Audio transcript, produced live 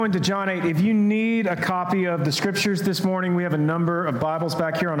Going to John 8. If you need a copy of the scriptures this morning, we have a number of Bibles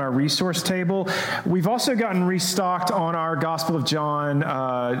back here on our resource table. We've also gotten restocked on our Gospel of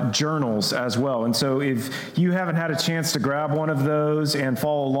John journals as well. And so if you haven't had a chance to grab one of those and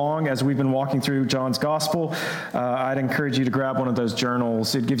follow along as we've been walking through John's Gospel, I'd encourage you to grab one of those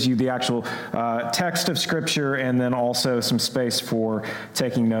journals. It gives you the actual text of scripture and then also some space for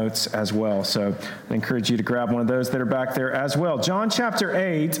taking notes as well. So I encourage you to grab one of those that are back there as well. John chapter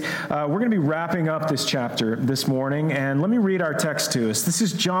 8. We're going to be wrapping up this chapter this morning, and let me read our text to us. This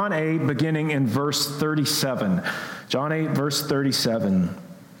is John 8, beginning in verse 37. John 8, verse 37.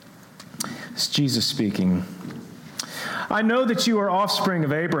 It's Jesus speaking. I know that you are offspring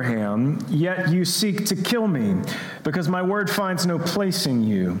of Abraham, yet you seek to kill me, because my word finds no place in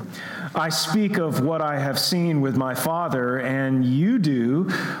you. I speak of what I have seen with my father, and you do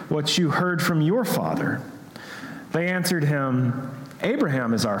what you heard from your father. They answered him,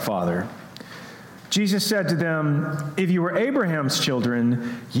 Abraham is our father. Jesus said to them, if you were Abraham's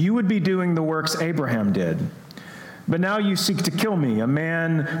children, you would be doing the works Abraham did. But now you seek to kill me, a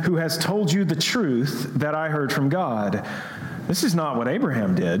man who has told you the truth that I heard from God. This is not what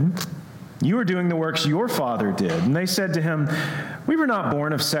Abraham did. You are doing the works your father did. And they said to him, we were not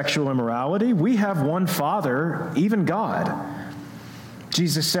born of sexual immorality. We have one Father, even God.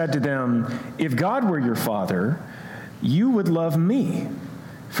 Jesus said to them, if God were your father, you would love me,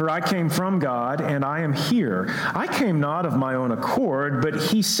 for I came from God, and I am here. I came not of my own accord, but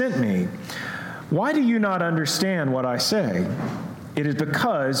he sent me. Why do you not understand what I say? It is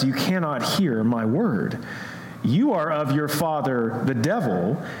because you cannot hear my word. You are of your father, the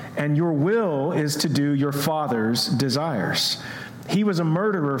devil, and your will is to do your father's desires. He was a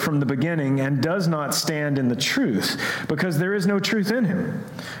murderer from the beginning and does not stand in the truth, because there is no truth in him.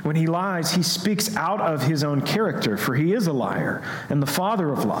 When he lies, he speaks out of his own character, for he is a liar and the father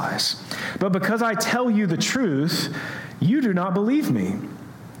of lies. But because I tell you the truth, you do not believe me.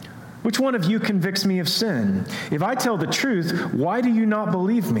 Which one of you convicts me of sin? If I tell the truth, why do you not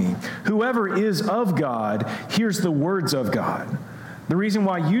believe me? Whoever is of God hears the words of God. The reason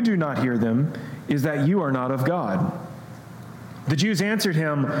why you do not hear them is that you are not of God. The Jews answered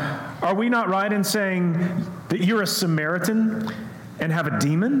him, are we not right in saying that you're a Samaritan and have a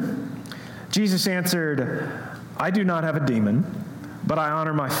demon? Jesus answered, I do not have a demon, but I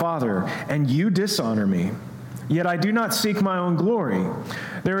honor my Father, and you dishonor me. Yet I do not seek my own glory.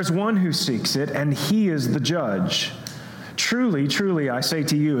 There is one who seeks it, and he is the judge. Truly, truly, I say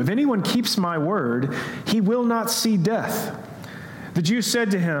to you, if anyone keeps my word, he will not see death. The Jews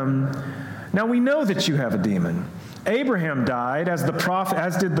said to him, now we know that you have a demon. Abraham died as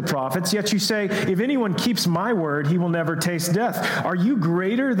did the prophets, yet you say, if anyone keeps my word, he will never taste death. Are you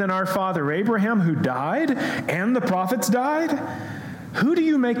greater than our father Abraham, who died, and the prophets died? Who do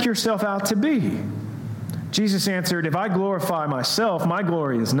you make yourself out to be? Jesus answered, if I glorify myself, my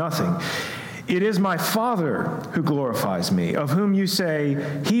glory is nothing. It is my Father who glorifies me, of whom you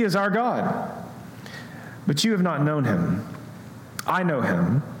say, he is our God. But you have not known him. I know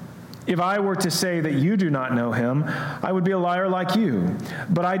him. If I were to say that you do not know him, I would be a liar like you.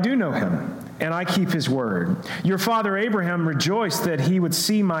 But I do know him, and I keep his word. Your father Abraham rejoiced that he would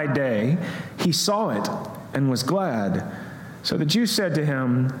see my day. He saw it and was glad. So the Jews said to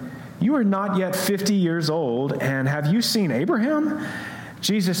him, you are not yet 50 years old, and have you seen Abraham?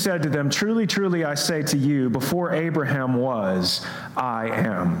 Jesus said to them, truly, truly, I say to you, before Abraham was, I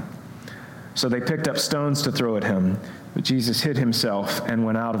am. So they picked up stones to throw at him. But Jesus hid himself and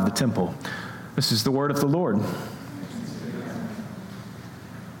went out of the temple. This is the word of the Lord.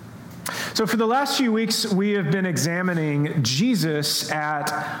 So for the last few weeks, we have been examining Jesus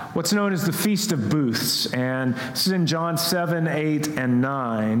at what's known as the Feast of Booths. And this is in John 7, 8, and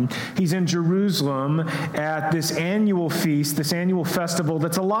 9. He's in Jerusalem at this annual feast, this annual festival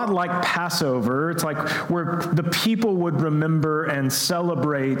that's a lot like Passover. It's like where the people would remember and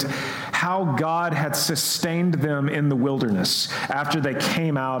celebrate how God had sustained them in the wilderness after they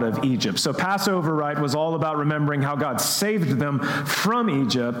came out of Egypt. So Passover, right, was all about remembering how God saved them from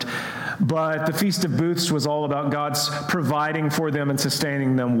Egypt. But the Feast of Booths was all about God's providing for them and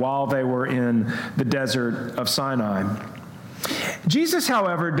sustaining them while they were in the desert of Sinai. Jesus,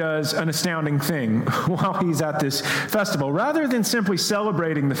 however, does an astounding thing while he's at this festival. Rather than simply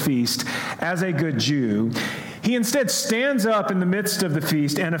celebrating the feast as a good Jew, he instead stands up in the midst of the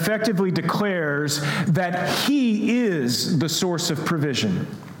feast and effectively declares that he is the source of provision.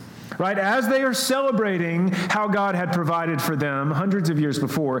 Right? As they are celebrating how God had provided for them hundreds of years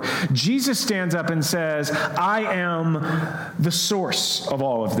before, Jesus stands up and says, I am the source of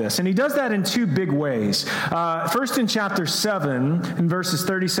all of this. And he does that in two big ways. First, in chapter 7, in verses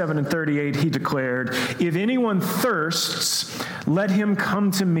 37 and 38, he declared, if anyone thirsts, let him come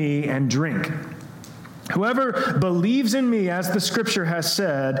to me and drink. Whoever believes in me, as the scripture has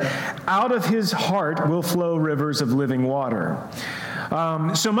said, out of his heart will flow rivers of living water.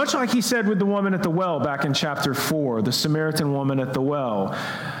 So much like he said with the woman at the well back in chapter 4, the Samaritan woman at the well,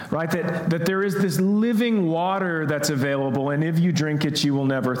 right? That there is this living water that's available, and if you drink it, you will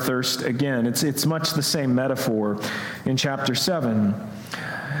never thirst again. It's much the same metaphor in chapter 7.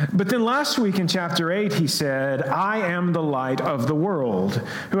 But then last week in chapter 8, he said, I am the light of the world.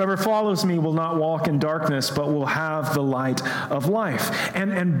 Whoever follows me will not walk in darkness, but will have the light of life.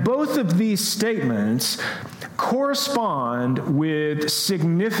 And both of these statements correspond with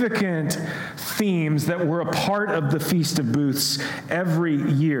significant themes that were a part of the Feast of Booths every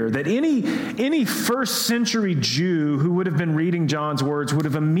year. That any first century Jew who would have been reading John's words would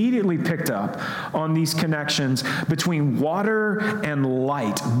have immediately picked up on these connections between water and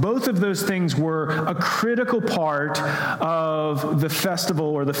light. Both of those things were a critical part of the festival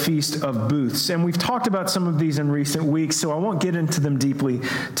or the Feast of Booths. And we've talked about some of these in recent weeks, so I won't get into them deeply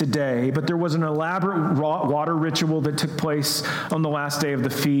today. But there was an elaborate water ritual that took place on the last day of the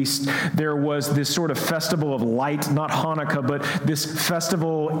feast. There was this sort of festival of light, not Hanukkah, but this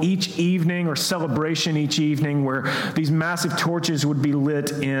festival each evening or celebration each evening where these massive torches would be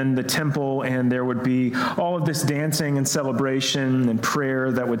lit in the temple, and there would be all of this dancing and celebration and prayer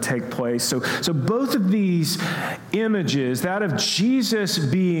that would take place. So both of these images, that of Jesus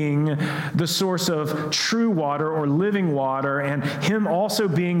being the source of true water or living water, and him also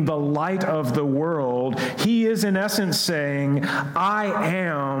being the light of the world, he is in essence saying, I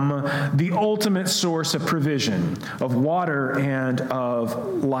am the ultimate source of provision, of water and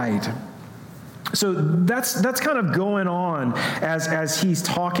of light. So that's kind of going on as he's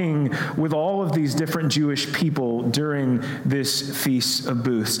talking with all of these different Jewish people during this Feast of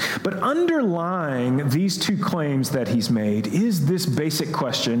Booths. But underlying these two claims that he's made is this basic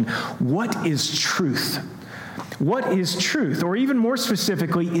question: what is truth? What is truth? Or even more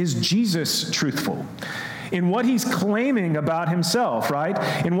specifically, is Jesus truthful? In what he's claiming about himself,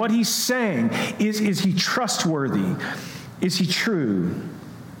 right? In what he's saying, is he trustworthy? Is he true?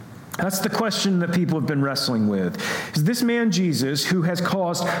 That's the question that people have been wrestling with. Is this man Jesus, who has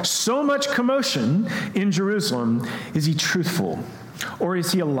caused so much commotion in Jerusalem, is he truthful? Or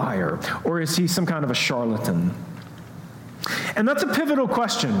is he a liar? Or is he some kind of a charlatan? And that's a pivotal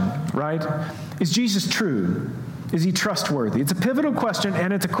question, right? Is Jesus true? Is he trustworthy? It's a pivotal question,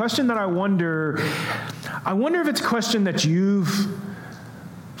 and it's a question that I wonder if it's a question that you've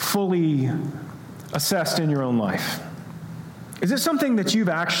fully assessed in your own life. Is it something that you've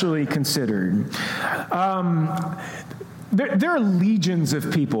actually considered? There are legions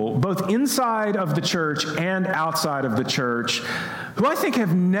of people, both inside of the church and outside of the church, who I think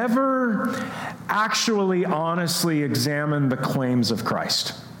have never actually honestly examined the claims of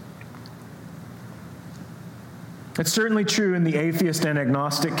Christ. It's certainly true in the atheist and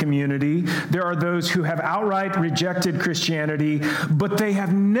agnostic community. There are those who have outright rejected Christianity, but they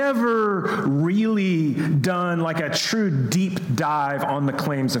have never really done like a true deep dive on the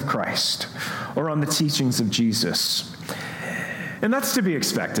claims of Christ or on the teachings of Jesus. And that's to be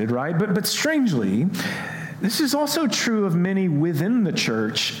expected, right? But strangely, this is also true of many within the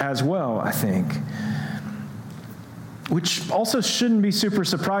church as well, I think. Which also shouldn't be super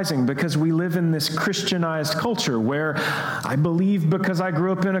surprising, because we live in this Christianized culture where I believe because I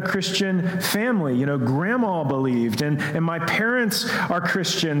grew up in a Christian family. You know, grandma believed, and my parents are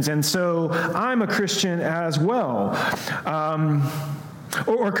Christians, and so I'm a Christian as well.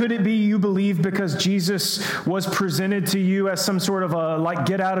 Or could it be you believe because Jesus was presented to you as some sort of a like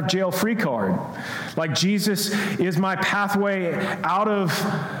get out of jail free card? Like Jesus is my pathway out of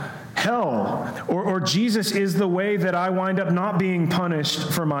hell, or Jesus is the way that I wind up not being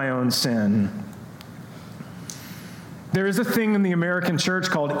punished for my own sin. There is a thing in the American church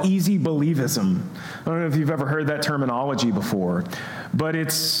called easy believism. I don't know if you've ever heard that terminology before, but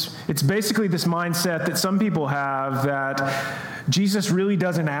it's basically this mindset that some people have that Jesus really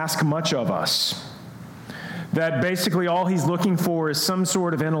doesn't ask much of us. That basically all he's looking for is some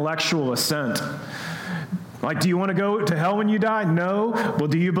sort of intellectual assent. Like, do you want to go to hell when you die? No. Well,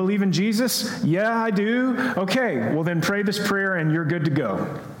 do you believe in Jesus? Yeah, I do. Okay, well then pray this prayer and you're good to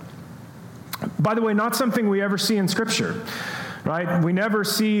go. By the way, not something we ever see in Scripture, right? right? We never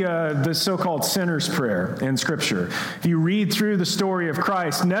see the so-called sinner's prayer in Scripture. If you read through the story of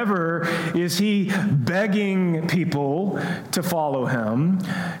Christ, never is he begging people to follow him.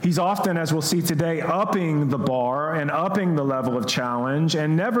 He's often, as we'll see today, upping the bar and upping the level of challenge,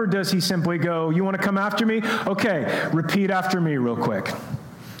 and never does he simply go, you want to come after me? Okay, repeat after me real quick.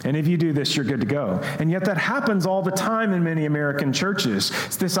 And if you do this, you're good to go. And yet that happens all the time in many American churches.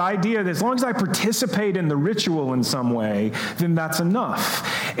 It's this idea that as long as I participate in the ritual in some way, then that's enough.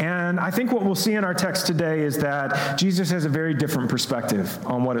 And I think what we'll see in our text today is that Jesus has a very different perspective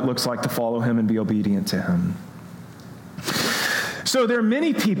on what it looks like to follow him and be obedient to him. So there are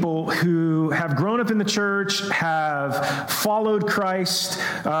many people who have grown up in the church, have followed Christ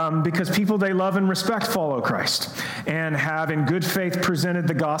because people they love and respect follow Christ, and have in good faith presented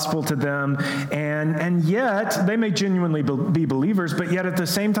the gospel to them. And yet, they may genuinely be believers, but yet at the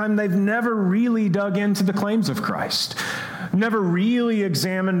same time, they've never really dug into the claims of Christ. Never really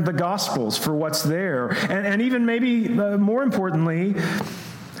examined the Gospels for what's there. And even maybe more importantly,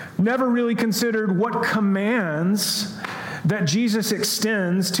 never really considered what commands that Jesus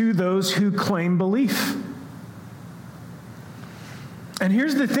extends to those who claim belief. And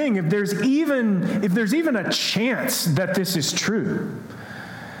here's the thing, if there's even a chance that this is true,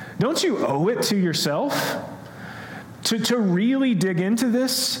 don't you owe it to yourself to really dig into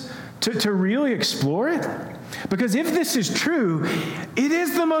this, to really explore it? Because if this is true, it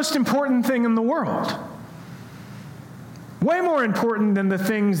is the most important thing in the world. Way more important than the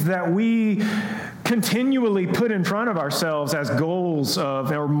things that we continually put in front of ourselves as goals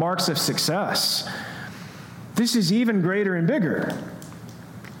of or marks of success. This is even greater and bigger.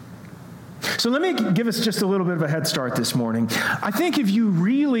 So let me give us just a little bit of a head start this morning. I think if you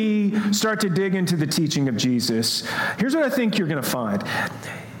really start to dig into the teaching of Jesus, here's what I think you're going to find.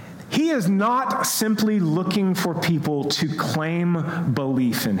 He is not simply looking for people to claim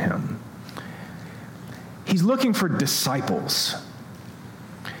belief in him. He's looking for disciples.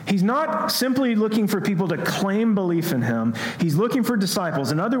 He's not simply looking for people to claim belief in him. He's looking for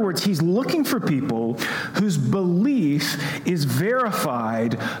disciples. In other words, he's looking for people whose belief is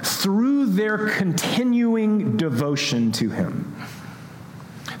verified through their continuing devotion to him.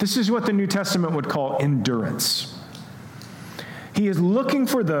 This is what the New Testament would call endurance. He is looking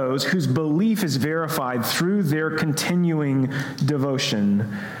for those whose belief is verified through their continuing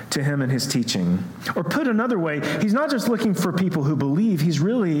devotion to him and his teaching. Or put another way, he's not just looking for people who believe, he's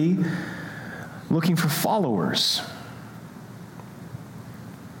really looking for followers.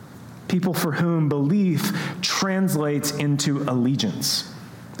 People for whom belief translates into allegiance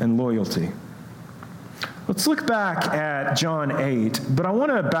and loyalty. Let's look back at John 8, but I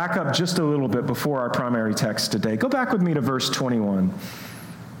want to back up just a little bit before our primary text today. Go back with me to verse 21.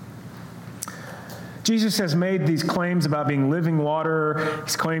 Jesus has made these claims about being living water.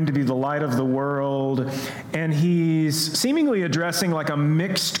 He's claimed to be the light of the world. And he's seemingly addressing like a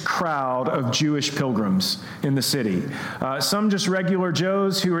mixed crowd of Jewish pilgrims in the city. Some just regular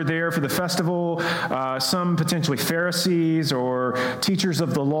Joes who are there for the festival. Some potentially Pharisees or teachers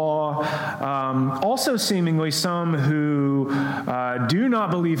of the law. Also seemingly some who do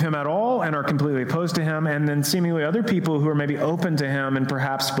not believe him at all and are completely opposed to him. And then seemingly other people who are maybe open to him and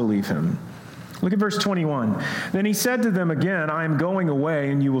perhaps believe him. Look at verse 21. Then he said to them again, I am going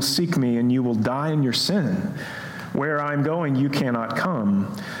away, and you will seek me, and you will die in your sin. Where I am going, you cannot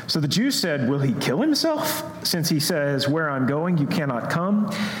come. So the Jews said, will he kill himself, since he says, where I'm going, you cannot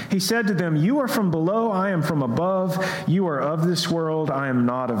come? He said to them, you are from below, I am from above. You are of this world, I am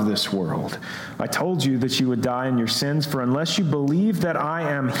not of this world. I told you that you would die in your sins, for unless you believe that I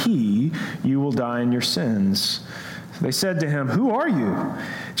am he, you will die in your sins. They said to him, who are you?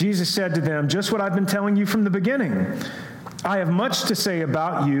 Jesus said to them, just what I've been telling you from the beginning. I have much to say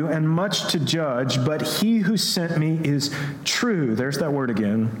about you and much to judge, but he who sent me is true. There's that word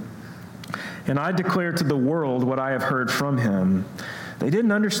again. And I declare to the world what I have heard from him. They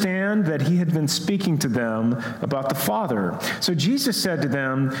didn't understand that he had been speaking to them about the Father. So Jesus said to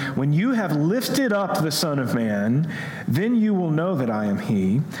them, when you have lifted up the Son of Man, then you will know that I am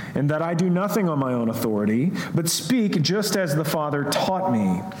he, and that I do nothing on my own authority, but speak just as the Father taught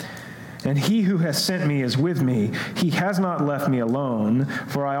me. And he who has sent me is with me. He has not left me alone,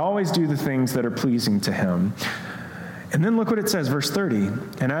 for I always do the things that are pleasing to him. And then look what it says, verse 30.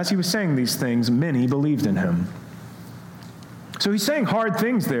 And as he was saying these things, many believed in him. So he's saying hard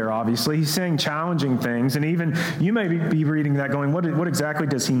things there, obviously. He's saying challenging things. And even you may be reading that going, what exactly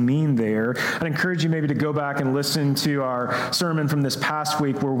does he mean there? I'd encourage you maybe to go back and listen to our sermon from this past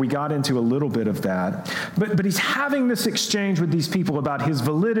week where we got into a little bit of that. But he's having this exchange with these people about his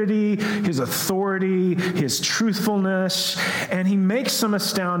validity, his authority, his truthfulness. And he makes some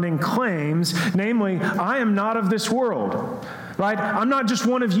astounding claims, namely, I am not of this world. Right? I'm not just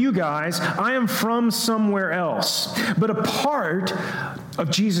one of you guys. I am from somewhere else. But a part of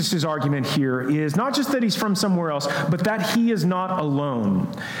Jesus' argument here is not just that he's from somewhere else, but that he is not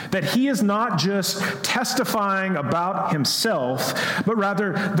alone. That he is not just testifying about himself, but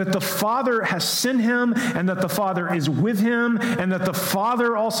rather that the Father has sent him and that the Father is with him and that the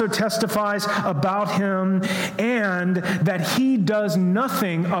Father also testifies about him and that he does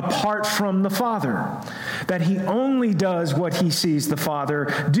nothing apart from the Father. That he only does what he sees the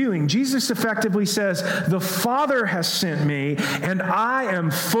Father doing. Jesus effectively says, the Father has sent me and I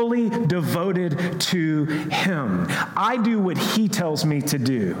am fully devoted to him. I do what he tells me to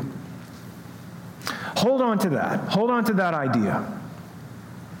do. Hold on to that. Hold on to that idea.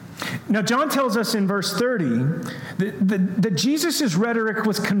 Now, John tells us in verse 30 that Jesus' rhetoric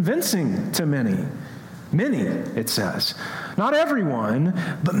was convincing to many. Many, it says. Not everyone,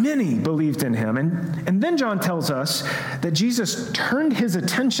 but many believed in him. And then John tells us that Jesus turned his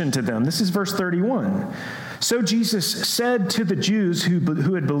attention to them. This is verse 31. So Jesus said to the Jews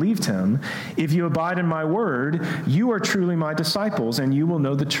who had believed him, if you abide in my word, you are truly my disciples, and you will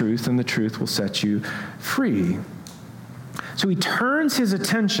know the truth, and the truth will set you free. So he turns his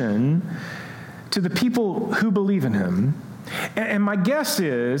attention to the people who believe in him. And my guess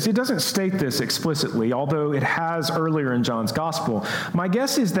is, it doesn't state this explicitly, although it has earlier in John's gospel. My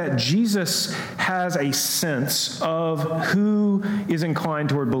guess is that Jesus has a sense of who is inclined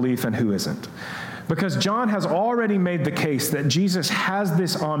toward belief and who isn't. Because John has already made the case that Jesus has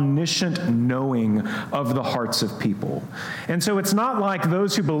this omniscient knowing of the hearts of people. And so it's not like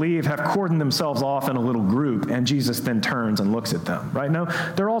those who believe have cordoned themselves off in a little group and Jesus then turns and looks at them, right? No,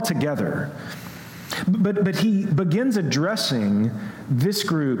 they're all together. But he begins addressing this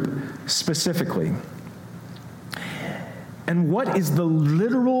group specifically. And what is the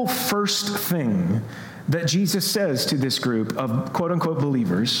literal first thing that Jesus says to this group of quote-unquote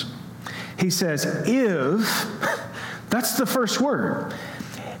believers? He says, if, that's the first word,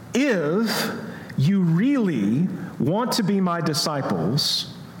 if you really want to be my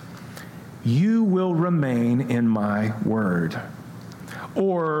disciples, you will remain in my word.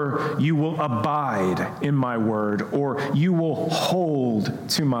 Or you will abide in my word, or you will hold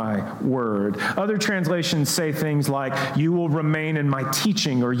to my word. Other translations say things like, you will remain in my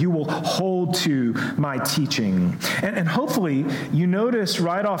teaching, or you will hold to my teaching. And hopefully you notice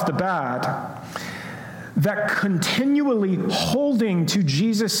right off the bat that continually holding to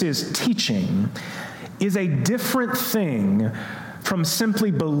Jesus' teaching is a different thing from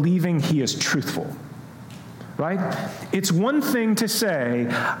simply believing he is truthful. Right? It's one thing to say,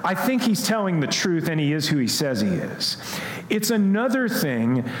 I think he's telling the truth and he is who he says he is. It's another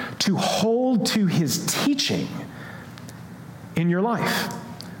thing to hold to his teaching in your life.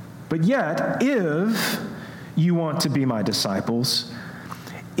 But yet, if you want to be my disciples,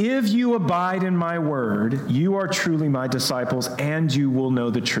 if you abide in my word, you are truly my disciples and you will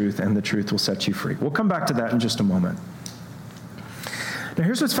know the truth and the truth will set you free. We'll come back to that in just a moment. Now,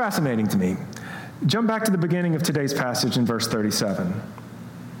 here's what's fascinating to me. Jump back to the beginning of today's passage in verse 37,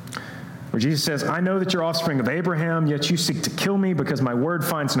 where Jesus says, I know that you're offspring of Abraham, yet you seek to kill me because my word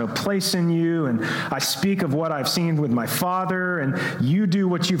finds no place in you, and I speak of what I've seen with my father, and you do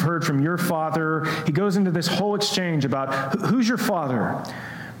what you've heard from your father. He goes into this whole exchange about who's your father?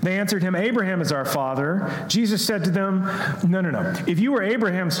 They answered him, Abraham is our father. Jesus said to them, no. If you were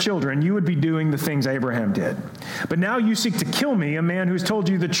Abraham's children, you would be doing the things Abraham did. But now you seek to kill me, a man who's told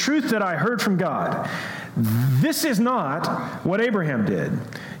you the truth that I heard from God. This is not what Abraham did.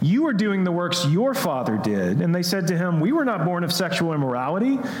 You are doing the works your father did. And they said to him, we were not born of sexual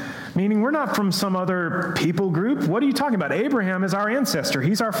immorality, meaning we're not from some other people group. What are you talking about? Abraham is our ancestor.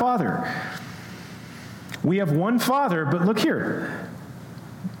 He's our father. We have one father, but look here.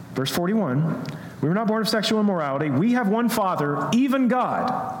 Verse 41, we were not born of sexual immorality. We have one Father, even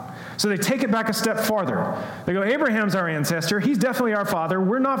God. So they take it back a step farther. They go, Abraham's our ancestor. He's definitely our father.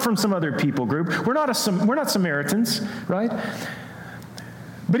 We're not from some other people group. We're not Samaritans, right?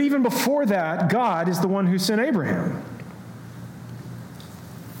 But even before that, God is the one who sent Abraham.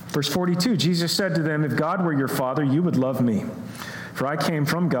 Verse 42, Jesus said to them, if God were your father, you would love me. For I came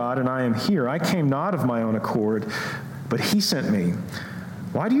from God, and I am here. I came not of my own accord, but he sent me.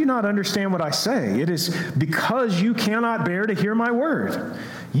 Why do you not understand what I say? It is because you cannot bear to hear my word.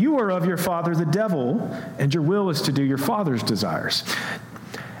 You are of your father the devil, and your will is to do your father's desires.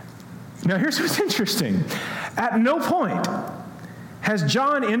 Now here's what's interesting. At no point has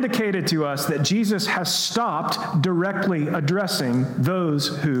John indicated to us that Jesus has stopped directly addressing those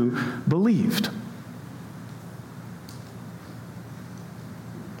who believed.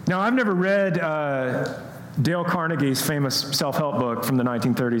 Now, I've never read Dale Carnegie's famous self-help book from the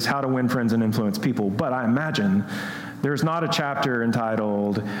 1930s, How to Win Friends and Influence People, but I imagine there's not a chapter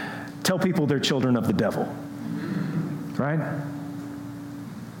entitled, Tell People They're Children of the Devil, right?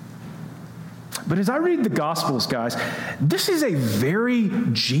 But as I read the Gospels, guys, this is a very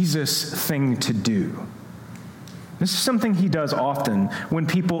Jesus thing to do. This is something he does often when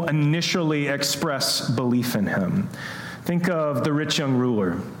people initially express belief in him. Think of the rich young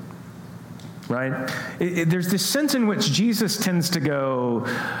ruler, right? There's this sense in which Jesus tends to go,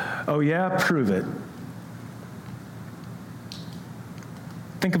 oh yeah, prove it.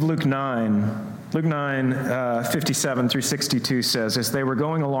 Think of Luke 9. Luke 9, 57 through 62 says, as they were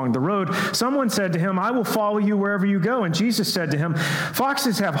going along the road, someone said to him, I will follow you wherever you go. And Jesus said to him,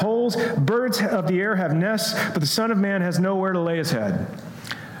 foxes have holes, birds of the air have nests, but the Son of Man has nowhere to lay his head.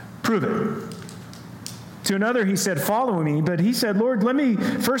 Prove it. To another he said, follow me. But he said, Lord, let me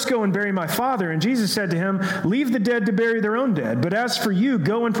first go and bury my father. And Jesus said to him, leave the dead to bury their own dead. But as for you,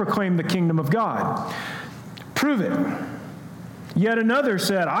 go and proclaim the kingdom of God. Prove it. Yet another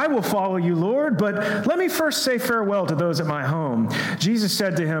said, I will follow you, Lord, but let me first say farewell to those at my home. Jesus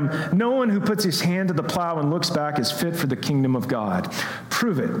said to him, no one who puts his hand to the plow and looks back is fit for the kingdom of God.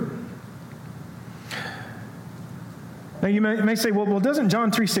 Prove it. Now you may say, well, doesn't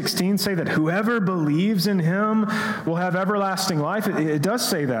John 3:16 say that whoever believes in him will have everlasting life? It does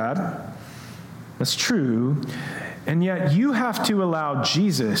say that. That's true. And yet you have to allow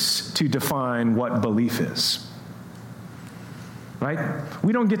Jesus to define what belief is. Right?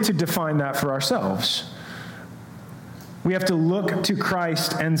 We don't get to define that for ourselves. We have to look to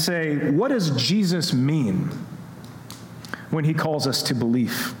Christ and say, what does Jesus mean when he calls us to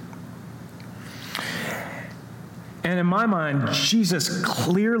belief? And in my mind, Jesus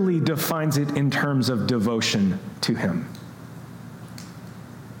clearly defines it in terms of devotion to him.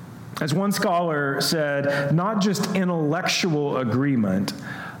 As one scholar said, not just intellectual agreement,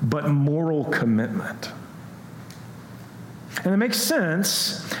 but moral commitment. And it makes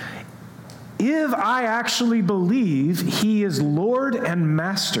sense. If I actually believe he is Lord and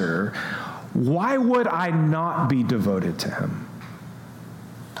Master, why would I not be devoted to him?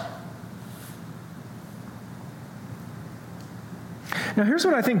 Now, here's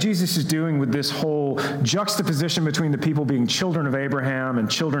what I think Jesus is doing with this whole juxtaposition between the people being children of Abraham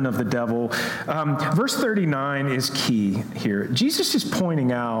and children of the devil. Verse 39 is key here. Jesus is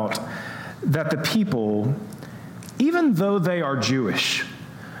pointing out that the people, even though they are Jewish,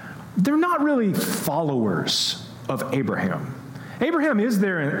 they're not really followers of Abraham. Abraham is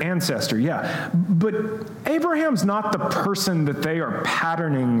their ancestor, yeah, but Abraham's not the person that they are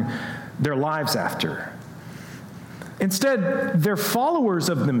patterning their lives after. Instead, they're followers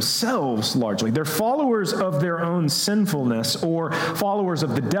of themselves largely. They're followers of their own sinfulness, or followers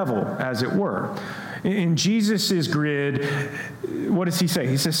of the devil, as it were. In Jesus' grid, what does he say?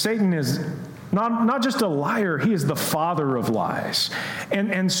 He says Satan is not just a liar, he is the father of lies.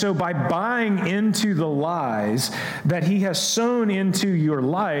 And so by buying into the lies that he has sown into your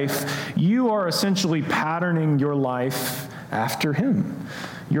life, you are essentially patterning your life after him.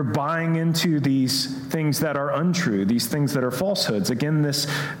 You're buying into these things that are untrue, these things that are falsehoods. Again, this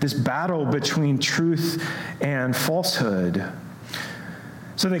battle between truth and falsehood.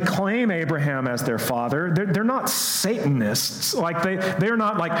 So they claim Abraham as their father. They're not Satanists. Like they're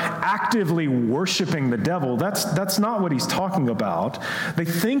not like actively worshiping the devil. That's not what he's talking about. They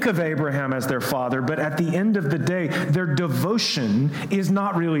think of Abraham as their father, but at the end of the day, their devotion is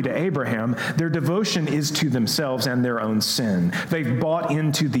not really to Abraham. Their devotion is to themselves and their own sin. They've bought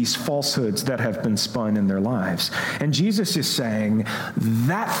into these falsehoods that have been spun in their lives. And Jesus is saying,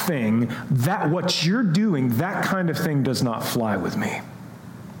 that thing, that what you're doing, that kind of thing does not fly with me.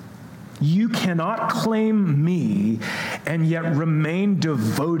 You cannot claim me and yet remain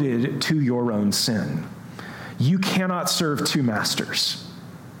devoted to your own sin. You cannot serve two masters.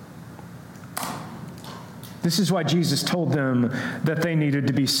 This is why Jesus told them that they needed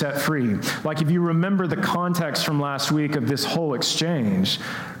to be set free. Like if you remember the context from last week of this whole exchange,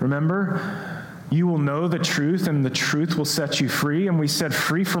 remember? You will know the truth and the truth will set you free. And we said,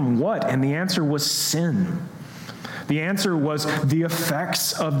 free from what? And the answer was sin. The answer was the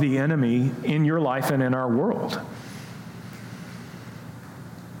effects of the enemy in your life and in our world.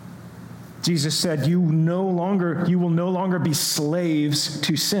 Jesus said, you will no longer be slaves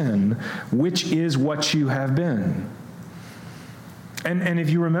to sin, which is what you have been. And if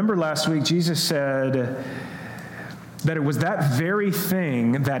you remember last week, Jesus said that it was that very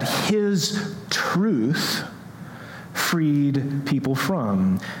thing that his truth freed people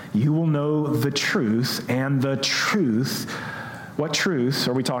from. You will know the truth, and the truth, what truth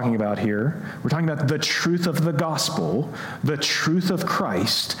are we talking about here? We're talking about the truth of the gospel, the truth of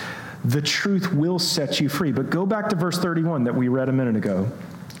Christ. The truth will set you free. But go back to verse 31 that we read a minute ago,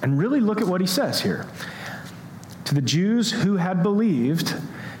 and really look at what he says here. To the Jews who had believed,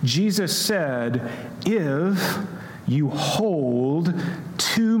 Jesus said, if you hold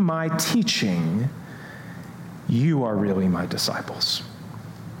to my teaching, you are really my disciples.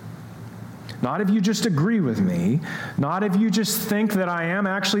 Not if you just agree with me, not if you just think that I am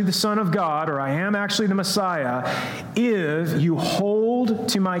actually the Son of God or I am actually the Messiah. If you hold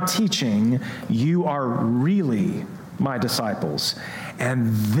to my teaching, you are really my disciples. And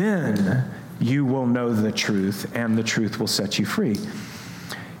then you will know the truth, and the truth will set you free.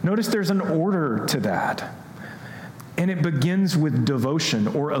 Notice there's an order to that. And it begins with devotion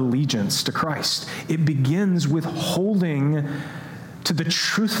or allegiance to Christ. It begins with holding to the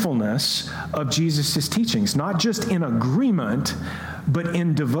truthfulness of Jesus' teachings, not just in agreement, but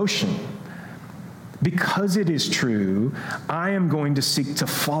in devotion. Because it is true, I am going to seek to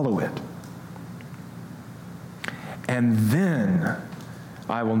follow it. And then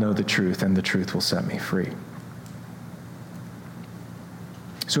I will know the truth, and the truth will set me free.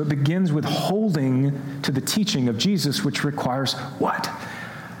 So it begins with holding to the teaching of Jesus, which requires what?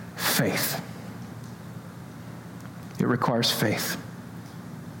 Faith. It requires faith.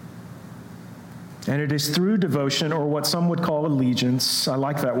 And it is through devotion, or what some would call allegiance, I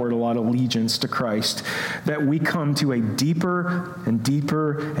like that word a lot, allegiance to Christ, that we come to a deeper and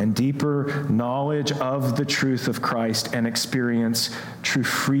deeper and deeper knowledge of the truth of Christ and experience true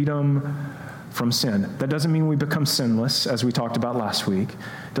freedom from sin. That doesn't mean we become sinless, as we talked about last week.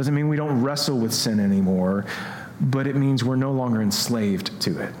 It doesn't mean we don't wrestle with sin anymore, but it means we're no longer enslaved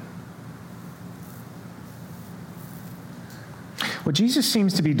to it. What Jesus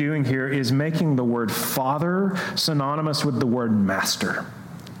seems to be doing here is making the word Father synonymous with the word Master.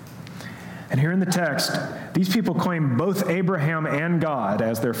 And here in the text, these people claim both Abraham and God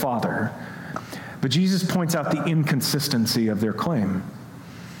as their father. But Jesus points out the inconsistency of their claim.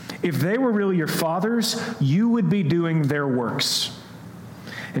 If they were really your fathers, you would be doing their works.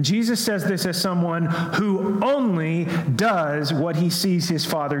 And Jesus says this as someone who only does what he sees his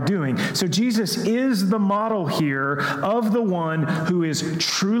Father doing. So Jesus is the model here of the one who is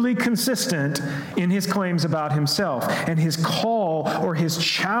truly consistent in his claims about himself. And his call or his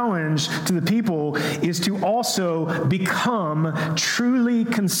challenge to the people is to also become truly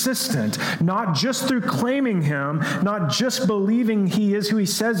consistent, not just through claiming him, not just believing he is who he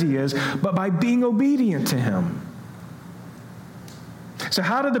says he is, but by being obedient to him. So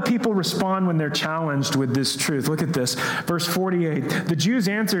how do the people respond when they're challenged with this truth? Look at this, verse 48. The Jews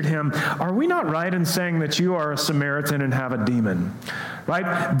answered him, "Are we not right in saying that you are a Samaritan and have a demon?"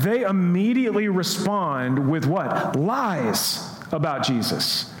 Right? They immediately respond with what? Lies about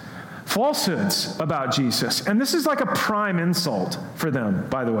Jesus. Falsehoods about Jesus. And this is like a prime insult for them,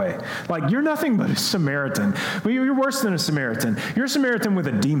 by the way. Like, you're nothing but a Samaritan. But you're worse than a Samaritan. You're a Samaritan with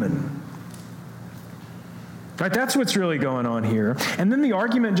a demon. Right, that's what's really going on here. And then the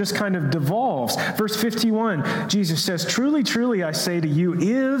argument just kind of devolves. Verse 51, Jesus says, "Truly, truly, I say to you,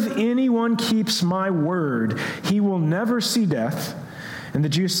 if anyone keeps my word, he will never see death." And the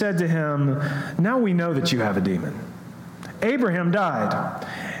Jews said to him, "Now we know that you have a demon. Abraham died,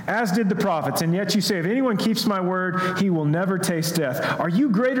 as did the prophets, and yet you say, if anyone keeps my word, he will never taste death. Are you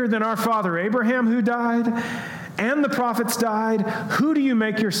greater than our father Abraham, who died? And the prophets died? Who do you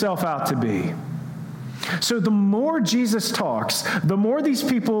make yourself out to be?" So the more Jesus talks, the more these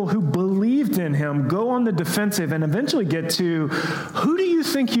people who believed in him go on the defensive and eventually get to, who do you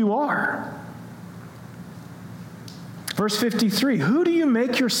think you are? Verse 53, who do you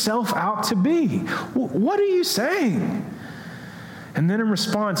make yourself out to be? What are you saying? And then in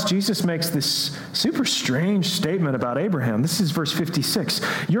response, Jesus makes this super strange statement about Abraham. This is verse 56.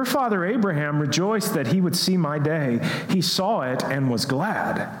 Your father Abraham rejoiced that he would see my day. He saw it and was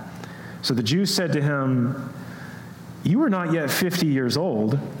glad. So the Jews said to him, you are not yet 50 years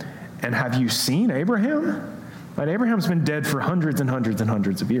old, and have you seen Abraham? But Abraham's been dead for hundreds and hundreds and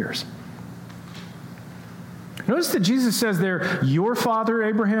hundreds of years. Notice that Jesus says there, your father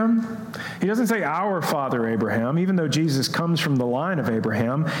Abraham. He doesn't say our father Abraham, even though Jesus comes from the line of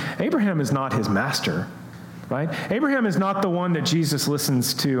Abraham. Abraham is not his master. right? Abraham is not the one that Jesus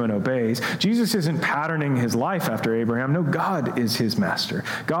listens to and obeys. Jesus isn't patterning his life after Abraham. No, God is his master.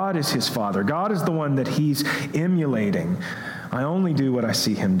 God is his father. God is the one that he's emulating. I only do what I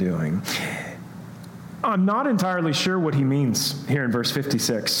see him doing. I'm not entirely sure what he means here in verse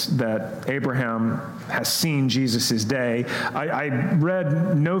 56, that Abraham has seen Jesus' day. I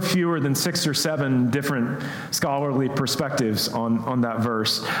read no fewer than 6 or 7 different scholarly perspectives on that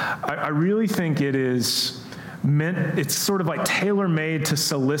verse. I really think it is meant, it's sort of like tailor-made to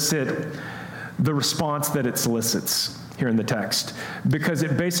solicit the response that it solicits here in the text, because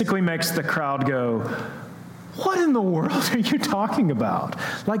it basically makes the crowd go, "What in the world are you talking about?"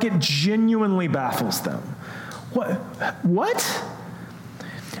 Like, it genuinely baffles them. What?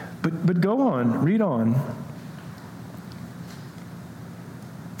 But go on, read on.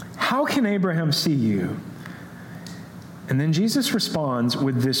 "How can Abraham see you?" And then Jesus responds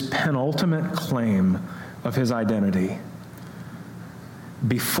with this penultimate claim of his identity.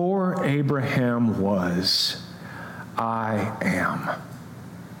 "Before Abraham was, I am."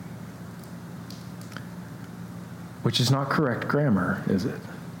 Which is not correct grammar, is it?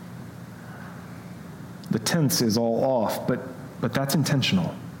 The tense is all off, but that's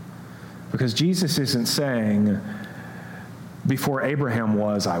intentional. Because Jesus isn't saying, "Before Abraham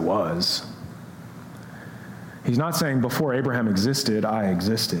was, I was." He's not saying, "Before Abraham existed, I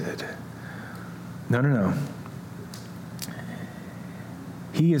existed." No.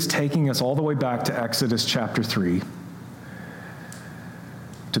 He is taking us all the way back to Exodus chapter 3,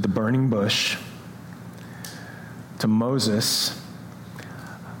 to the burning bush, to Moses,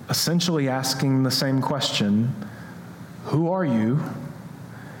 essentially asking the same question, "Who are you?"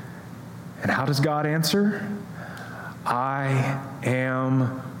 And how does God answer? "I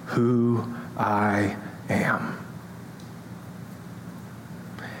am who I am."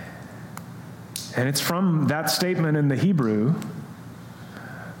 And it's from that statement in the Hebrew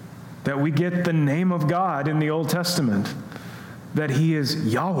that we get the name of God in the Old Testament, that he is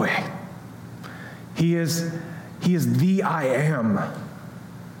Yahweh. He is the I am.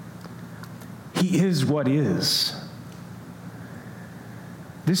 He is what is.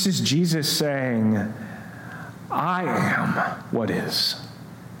 This is Jesus saying, "I am what is."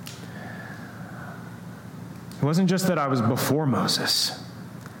 It wasn't just that I was before Moses.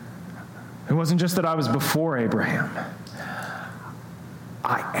 It wasn't just that I was before Abraham.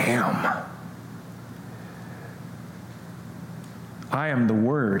 I am. I am the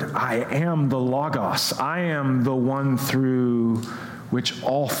Word. I am the Logos. I am the one through which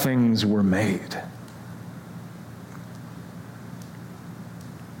all things were made.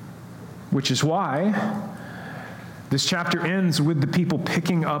 Which is why this chapter ends with the people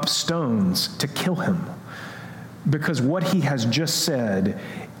picking up stones to kill him. Because what he has just said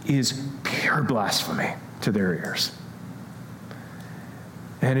is pure blasphemy to their ears.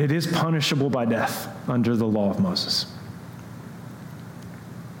 And it is punishable by death under the law of Moses.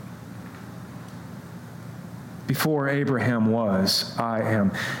 Before Abraham was, I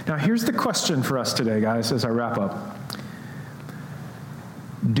am. Now, here's the question for us today, guys, as I wrap up.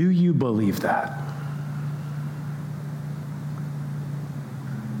 Do you believe that?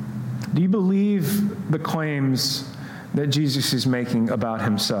 Do you believe the claims that Jesus is making about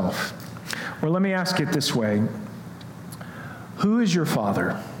himself? Or let me ask it this way. Who is your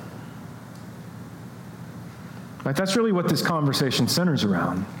father? Like, that's really what this conversation centers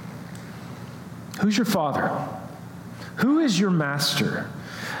around. Who's your father? Who is your master?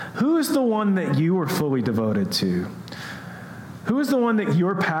 Who is the one that you are fully devoted to? Who is the one that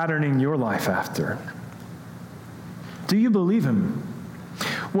you're patterning your life after? Do you believe him?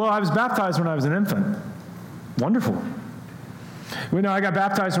 Well, I was baptized when I was an infant. Wonderful. You know, I got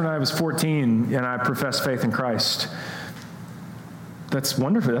baptized when I was 14, and I professed faith in Christ. That's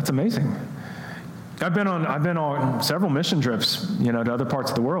wonderful. That's amazing. I've been on several mission trips, to other parts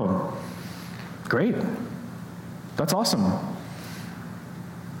of the world. Great. That's awesome.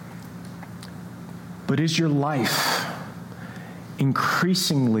 But is your life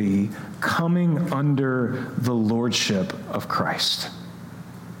increasingly coming under the lordship of Christ?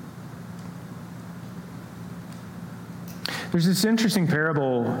 There's this interesting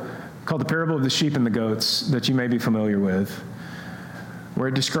parable called the parable of the sheep and the goats that you may be familiar with, where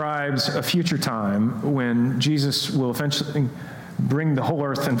it describes a future time when Jesus will eventually bring the whole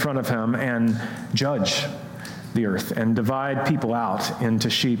earth in front of him and judge the earth and divide people out into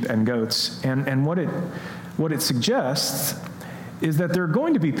sheep and goats. And what it suggests is that there are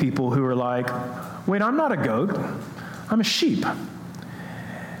going to be people who are like, wait, I'm not a goat, I'm a sheep.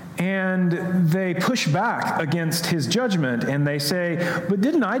 And they push back against his judgment, and they say, but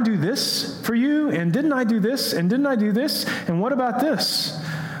didn't I do this for you? And didn't I do this? And didn't I do this? And what about this?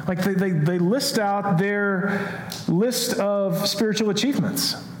 Like they list out their list of spiritual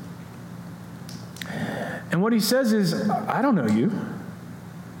achievements. And what he says is, I don't know you.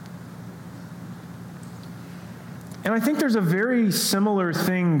 And I think there's a very similar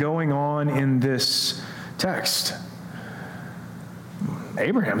thing going on in this text.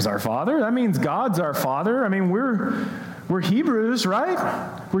 Abraham's our father. That means God's our father. I mean, we're Hebrews,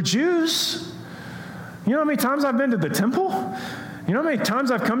 right? We're Jews. You know how many times I've been to the temple? You know how many times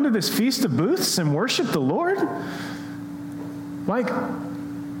I've come to this Feast of Booths and worshiped the Lord? Like,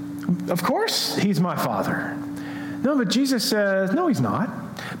 of course he's my father. No, but Jesus says, no, he's not.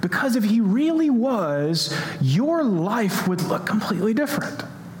 Because if he really was, your life would look completely different.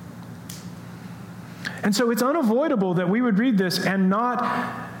 And so it's unavoidable that we would read this and not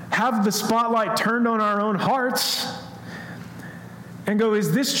have the spotlight turned on our own hearts and go,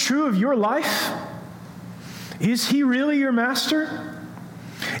 is this true of your life? Is he really your master?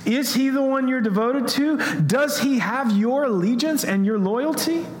 Is he the one you're devoted to? Does he have your allegiance and your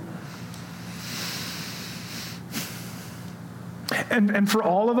loyalty? And for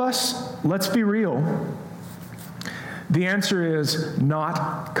all of us, let's be real. The answer is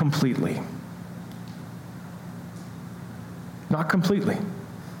not completely. Not completely.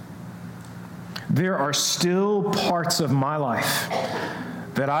 There are still parts of my life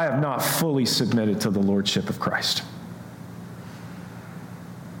that I have not fully submitted to the lordship of Christ.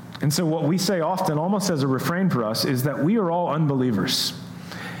 And so what we say often, almost as a refrain for us, is that we are all unbelievers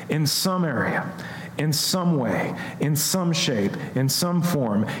in some area, in some way, in some shape, in some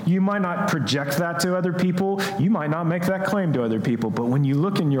form. You might not project that to other people. You might not make that claim to other people. But when you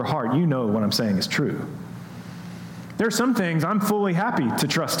look in your heart, you know what I'm saying is true. There are some things I'm fully happy to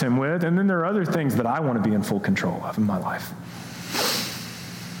trust him with, and then there are other things that I want to be in full control of in my life.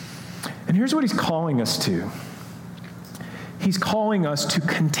 And here's what he's calling us to. He's calling us to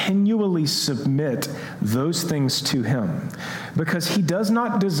continually submit those things to him, because he does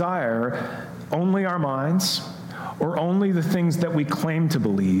not desire only our minds or only the things that we claim to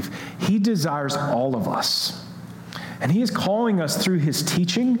believe. He desires all of us. And he is calling us through his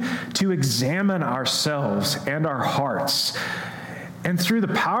teaching to examine ourselves and our hearts. And through the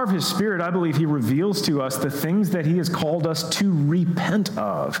power of his Spirit, I believe he reveals to us the things that he has called us to repent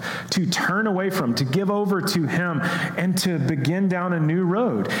of, to turn away from, to give over to him, and to begin down a new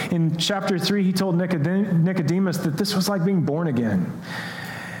road. In chapter 3, he told Nicodemus that this was like being born again.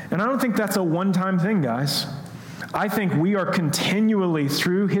 And I don't think that's a one-time thing, guys. I think we are continually,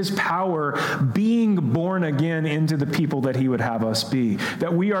 through his power, being born again into the people that he would have us be.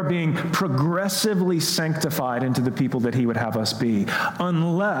 That we are being progressively sanctified into the people that he would have us be.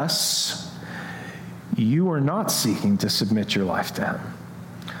 Unless you are not seeking to submit your life to him.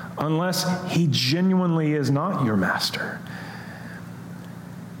 Unless he genuinely is not your master.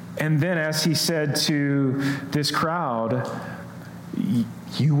 And then, as he said to this crowd,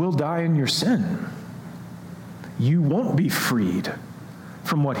 you will die in your sin. You won't be freed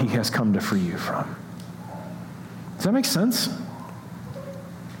from what he has come to free you from. Does that make sense?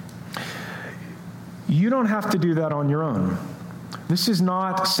 You don't have to do that on your own. This is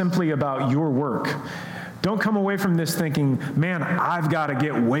not simply about your work. Don't come away from this thinking, man, I've got to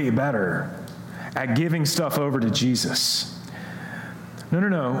get way better at giving stuff over to Jesus.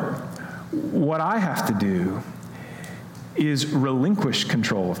 No. What I have to do is relinquish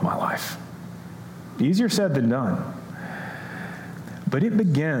control of my life. Easier said than done. But it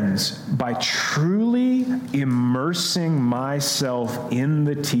begins by truly immersing myself in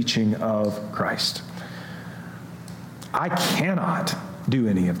the teaching of Christ. I cannot do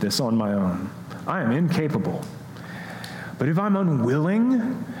any of this on my own. I am incapable. But if I'm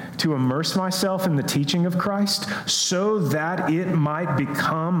unwilling to immerse myself in the teaching of Christ so that it might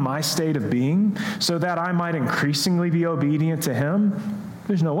become my state of being, so that I might increasingly be obedient to him,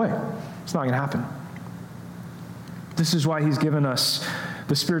 there's no way. It's not going to happen. This is why he's given us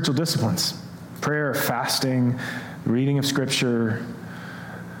the spiritual disciplines, prayer, fasting, reading of Scripture,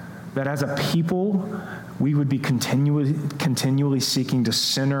 that as a people, we would be continually seeking to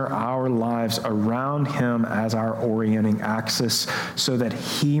center our lives around him as our orienting axis so that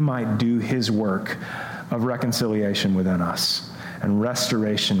he might do his work of reconciliation within us and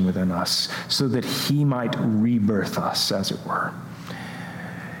restoration within us so that he might rebirth us, as it were.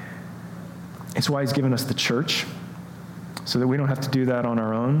 It's why he's given us the church, so that we don't have to do that on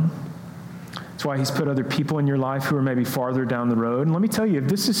our own. It's why he's put other people in your life who are maybe farther down the road. And let me tell you, if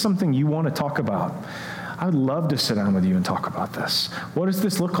this is something you want to talk about, I would love to sit down with you and talk about this. What does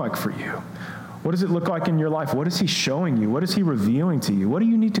this look like for you? What does it look like in your life? What is he showing you? What is he revealing to you? What do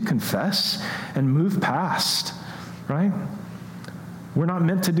you need to confess and move past, right? We're not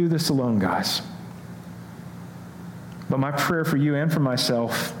meant to do this alone, guys. But my prayer for you and for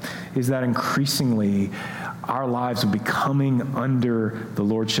myself is that increasingly our lives will be coming under the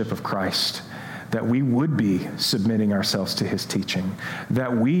lordship of Christ, that we would be submitting ourselves to his teaching,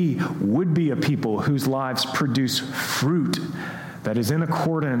 that we would be a people whose lives produce fruit that is in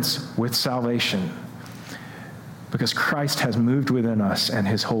accordance with salvation, because Christ has moved within us and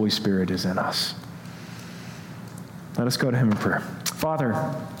his Holy Spirit is in us. Let us go to him in prayer.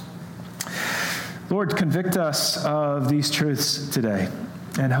 Father, Lord, convict us of these truths today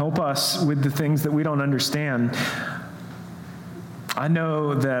and help us with the things that we don't understand. I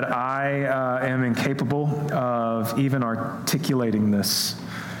know that I am incapable of even articulating this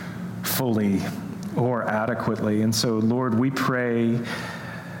fully or adequately. And so, Lord, we pray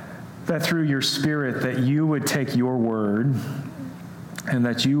that through your Spirit that you would take your word and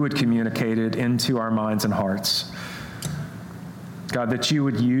that you would communicate it into our minds and hearts. God, that you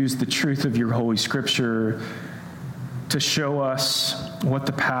would use the truth of your Holy Scripture to show us what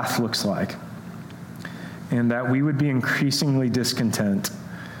the path looks like, and that we would be increasingly discontent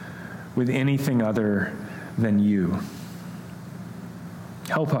with anything other than you.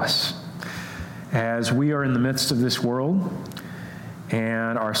 Help us as we are in the midst of this world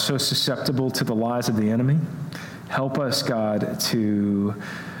and are so susceptible to the lies of the enemy. Help us, God, to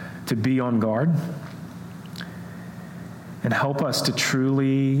be on guard, and help us to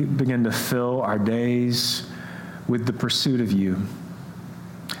truly begin to fill our days with the pursuit of you.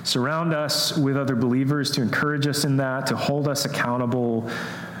 Surround us with other believers to encourage us in that, to hold us accountable,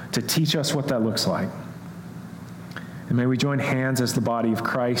 to teach us what that looks like. And may we join hands as the body of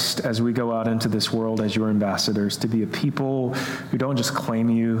Christ as we go out into this world as your ambassadors, to be a people who don't just claim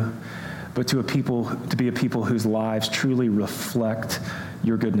you, but to be a people whose lives truly reflect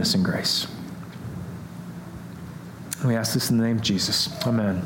your goodness and grace. We ask this in the name of Jesus. Amen.